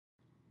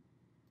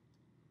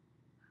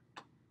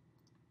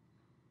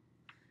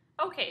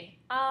Okay,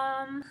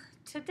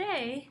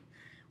 today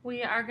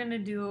we are going to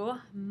do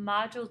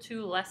Module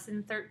 2,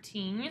 Lesson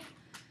 13,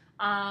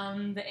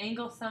 the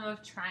angle sum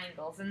of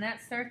triangles, and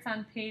that starts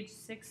on page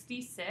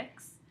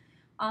 66.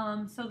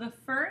 So the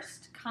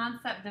first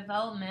concept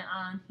development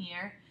on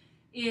here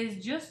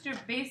is just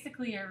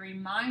basically a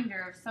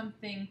reminder of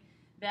something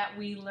that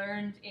we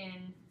learned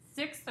in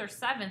 6th or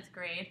 7th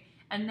grade,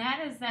 and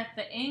that is that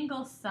the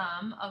angle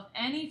sum of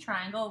any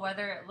triangle,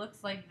 whether it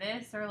looks like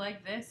this or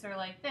like this or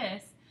like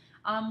this,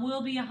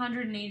 will be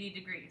 180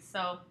 degrees.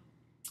 So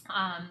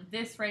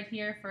this right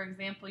here, for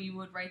example, you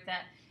would write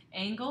that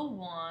angle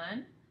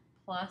 1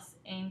 plus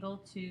angle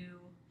 2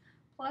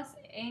 plus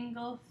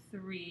angle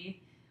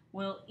 3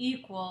 will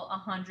equal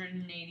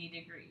 180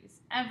 degrees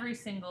every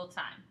single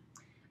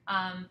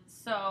time.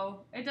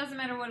 So it doesn't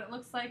matter what it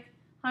looks like,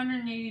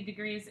 180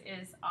 degrees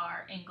is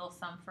our angle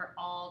sum for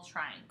all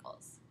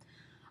triangles.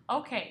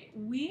 Okay,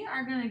 we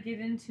are going to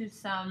get into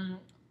some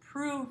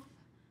proof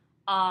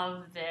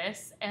of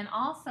this, and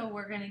also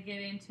we're going to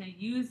get into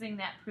using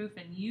that proof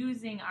and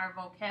using our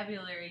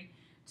vocabulary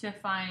to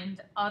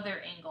find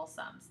other angle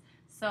sums.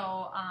 So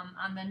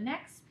on the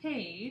next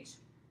page,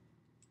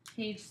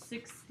 page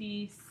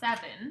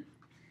 67,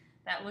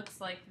 that looks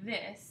like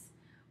this,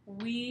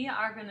 we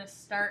are going to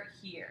start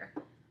here.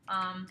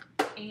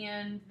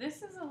 And this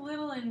is a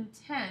little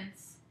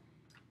intense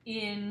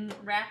in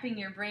wrapping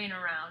your brain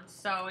around,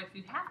 so if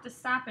you have to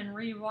stop and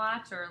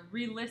re-watch or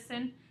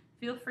re-listen,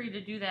 feel free to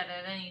do that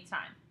at any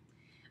time.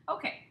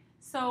 Okay,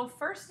 so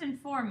first and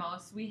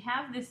foremost, we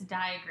have this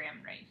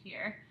diagram right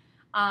here,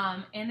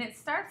 and it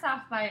starts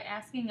off by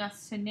asking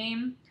us to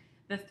name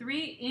the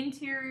three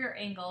interior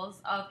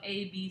angles of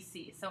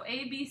ABC. So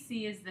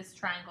ABC is this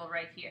triangle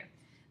right here.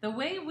 The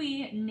way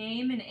we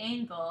name an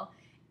angle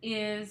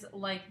is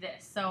like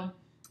this. So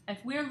if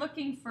we're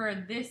looking for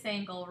this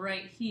angle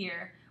right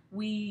here,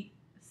 we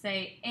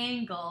say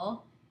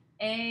angle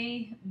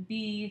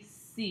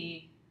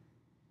ABC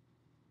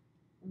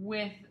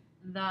with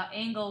the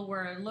angle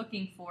we're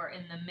looking for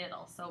in the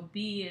middle. So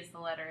B is the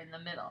letter in the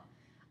middle.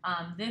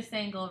 This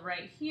angle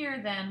right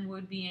here then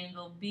would be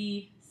angle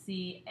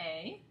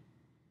BCA.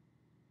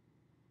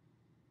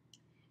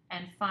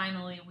 And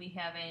finally we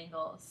have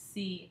angle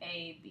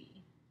CAB.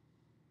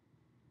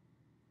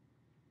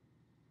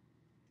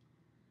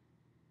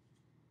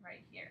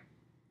 Right here.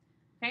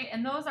 Okay,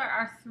 and those are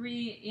our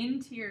three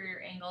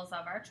interior angles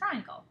of our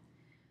triangle.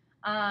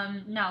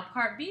 Now,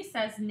 part B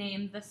says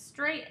name the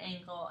straight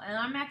angle, and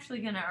I'm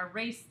actually going to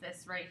erase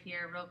this right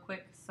here real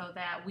quick so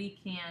that we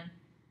can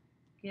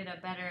get a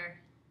better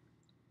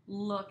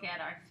look at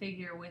our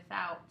figure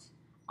without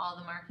all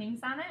the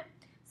markings on it.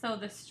 So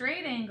the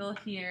straight angle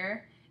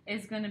here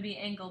is going to be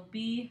angle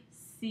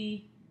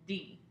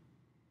BCD.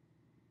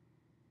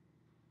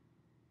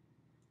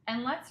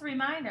 And let's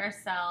remind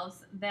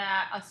ourselves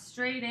that a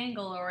straight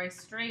angle or a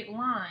straight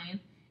line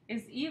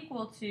is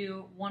equal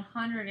to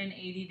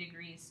 180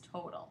 degrees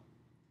total.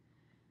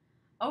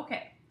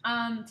 Okay,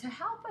 to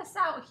help us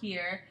out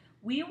here,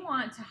 we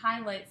want to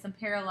highlight some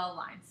parallel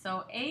lines.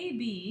 So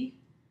AB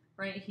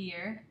right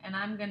here, and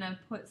I'm going to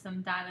put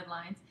some dotted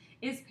lines,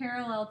 is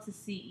parallel to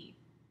CE.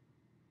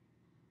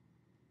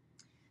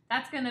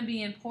 That's going to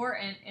be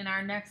important in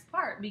our next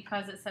part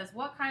because it says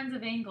what kinds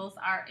of angles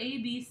are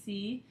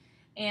ABC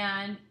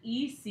and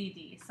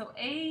ECD. So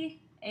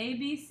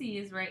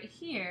ABC is right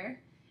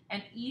here,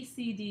 and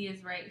ECD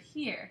is right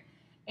here.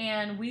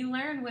 And we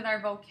learned with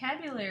our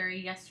vocabulary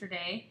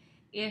yesterday,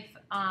 if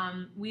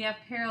we have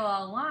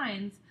parallel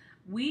lines,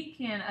 we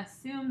can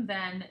assume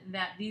then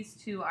that these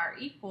two are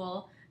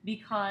equal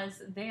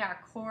because they are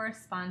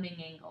corresponding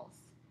angles.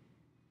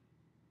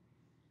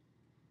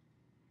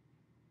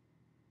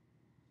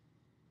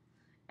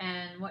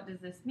 And what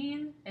does this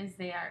mean? Is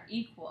they are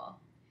equal.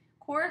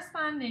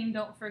 Corresponding,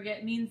 don't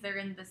forget, means they're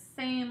in the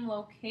same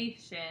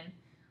location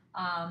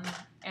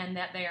and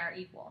that they are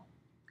equal.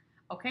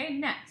 Okay,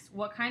 next,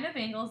 what kind of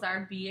angles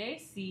are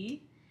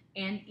BAC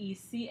and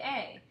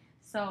ECA?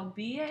 So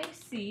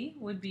BAC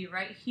would be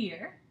right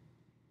here,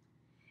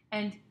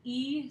 and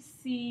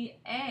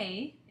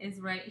ECA is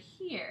right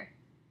here.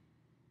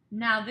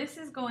 Now this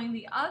is going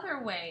the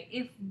other way.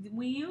 If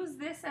we use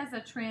this as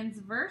a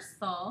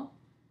transversal,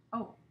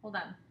 oh, hold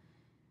on,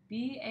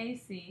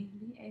 BAC,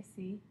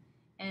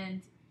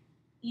 and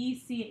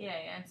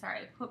ECA, I'm sorry,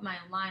 I put my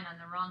line on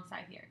the wrong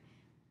side here.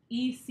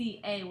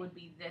 ECA would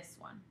be this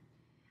one.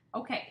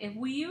 Okay, if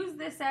we use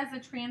this as a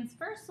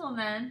transversal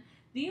then,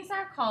 these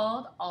are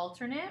called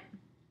alternate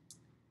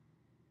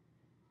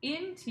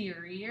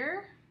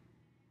interior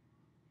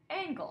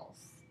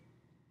angles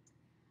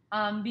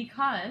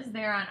because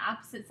they're on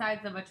opposite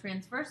sides of a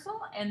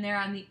transversal and they're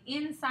on the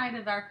inside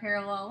of our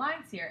parallel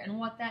lines here. And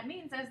what that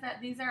means is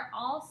that these are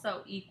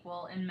also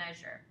equal in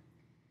measure.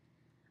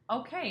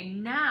 Okay,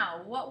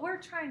 now what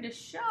we're trying to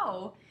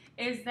show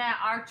is that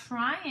our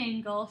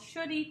triangle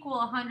should equal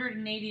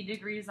 180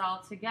 degrees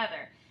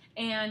altogether.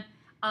 And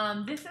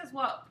this is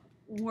what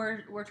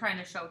we're trying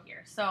to show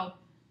here. So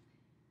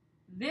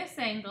this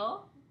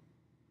angle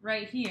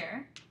right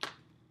here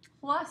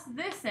plus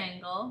this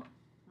angle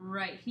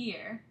right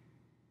here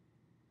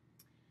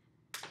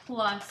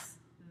plus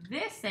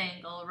this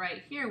angle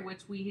right here,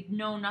 which we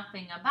know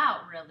nothing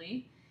about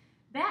really,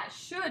 that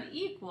should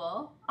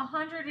equal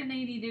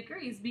 180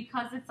 degrees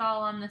because it's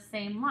all on the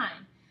same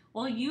line.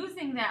 Well,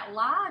 using that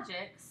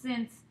logic,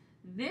 since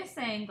this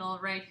angle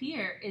right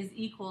here is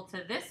equal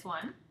to this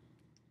one,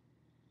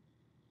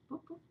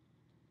 boop, boop,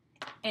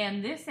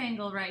 and this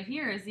angle right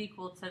here is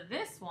equal to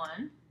this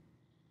one,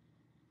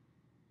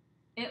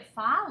 it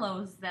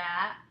follows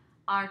that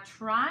our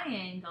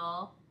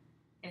triangle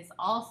is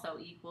also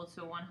equal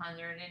to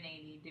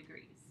 180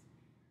 degrees.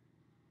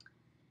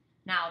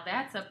 Now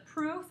that's a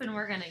proof, and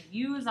we're going to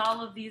use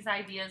all of these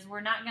ideas.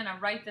 We're not going to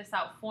write this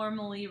out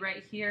formally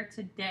right here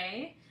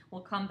today.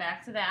 We'll come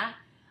back to that.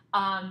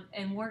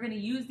 And we're going to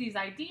use these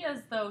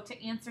ideas, though,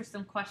 to answer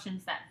some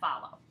questions that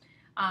follow.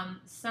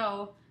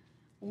 So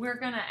we're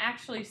going to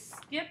actually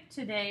skip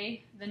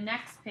today the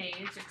next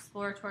page,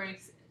 Exploratory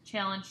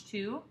Challenge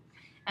 2,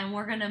 and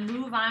we're going to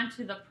move on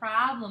to the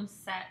problem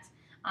set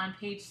on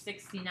page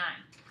 69.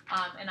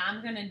 And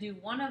I'm going to do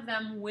one of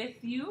them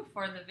with you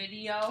for the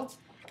video,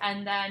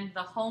 and then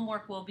the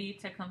homework will be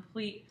to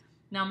complete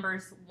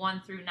numbers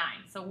 1 through 9.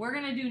 So we're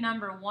going to do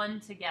number 1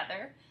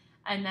 together,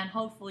 and then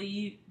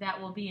hopefully that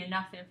will be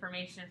enough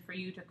information for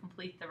you to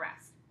complete the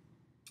rest.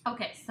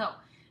 Okay, so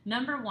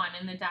number 1,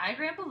 in the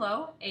diagram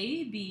below,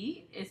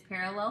 AB is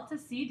parallel to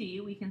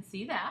CD. We can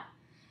see that.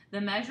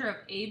 The measure of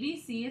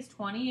ABC is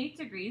 28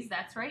 degrees.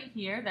 That's right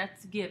here.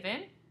 That's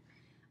given.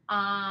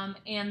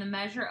 And the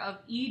measure of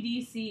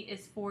EDC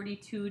is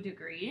 42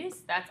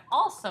 degrees. That's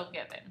also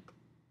given.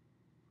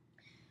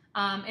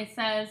 It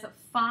says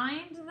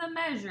find the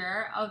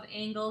measure of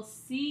angle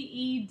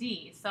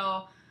CED.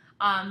 So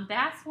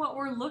that's what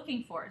we're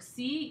looking for.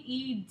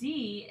 CED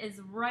is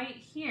right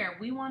here.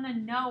 We want to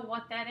know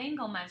what that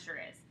angle measure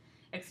is.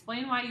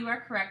 Explain why you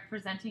are correct,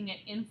 presenting an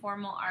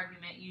informal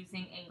argument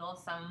using angle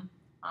sum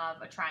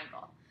of a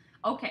triangle.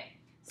 Okay,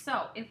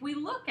 so if we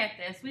look at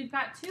this, we've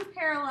got 2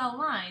 parallel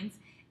lines,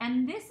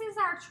 and this is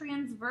our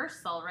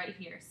transversal right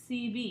here,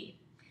 CB.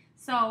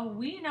 So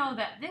we know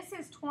that this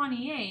is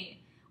 28.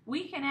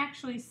 We can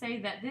actually say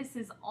that this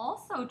is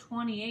also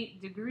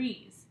 28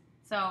 degrees.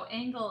 So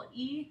angle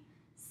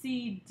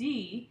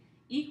ECD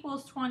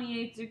equals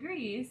 28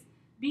 degrees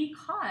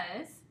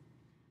because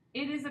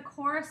it is a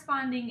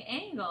corresponding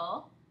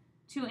angle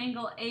to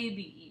angle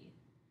ABE.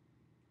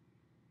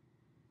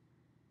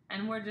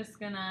 And we're just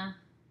gonna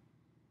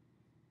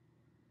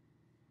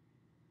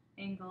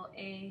angle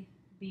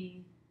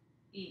ABE.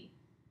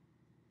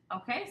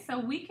 Okay, so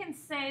we can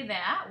say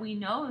that, we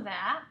know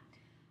that.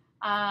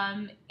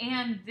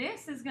 And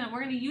this is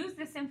we're gonna use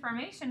this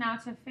information now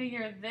to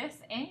figure this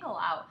angle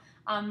out.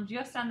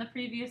 Just on the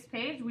previous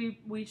page,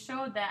 we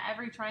showed that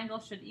every triangle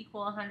should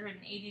equal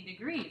 180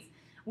 degrees.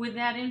 With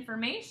that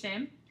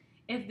information,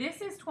 if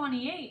this is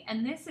 28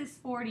 and this is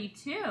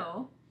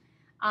 42,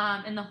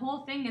 and the whole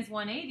thing is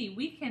 180,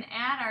 we can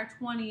add our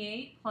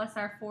 28 plus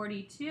our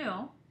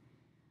 42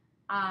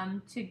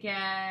 to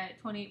get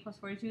 28 plus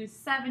 42 is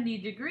 70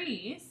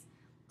 degrees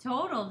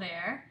total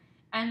there.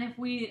 And if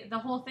the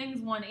whole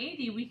thing's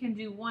 180, we can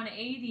do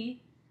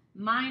 180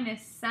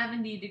 minus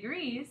 70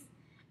 degrees,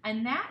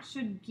 and that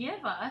should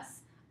give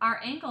us our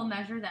angle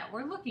measure that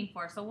we're looking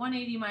for. So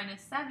 180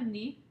 minus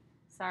 70,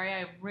 sorry,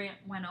 I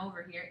went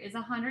over here, is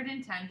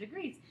 110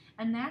 degrees.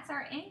 And that's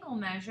our angle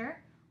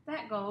measure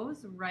that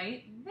goes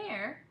right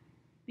there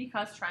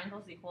because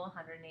triangles equal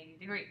 180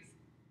 degrees.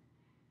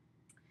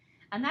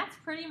 And that's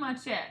pretty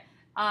much it.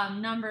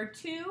 Number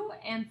 2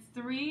 and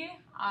 3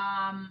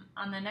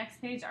 on the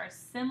next page are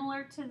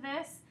similar to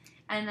this,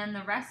 and then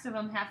the rest of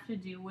them have to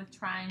do with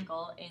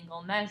triangle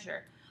angle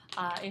measure.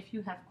 If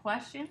you have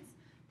questions,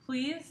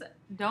 please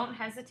don't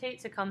hesitate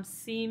to come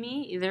see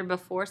me either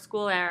before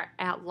school or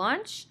at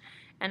lunch,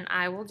 and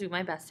I will do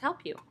my best to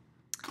help you.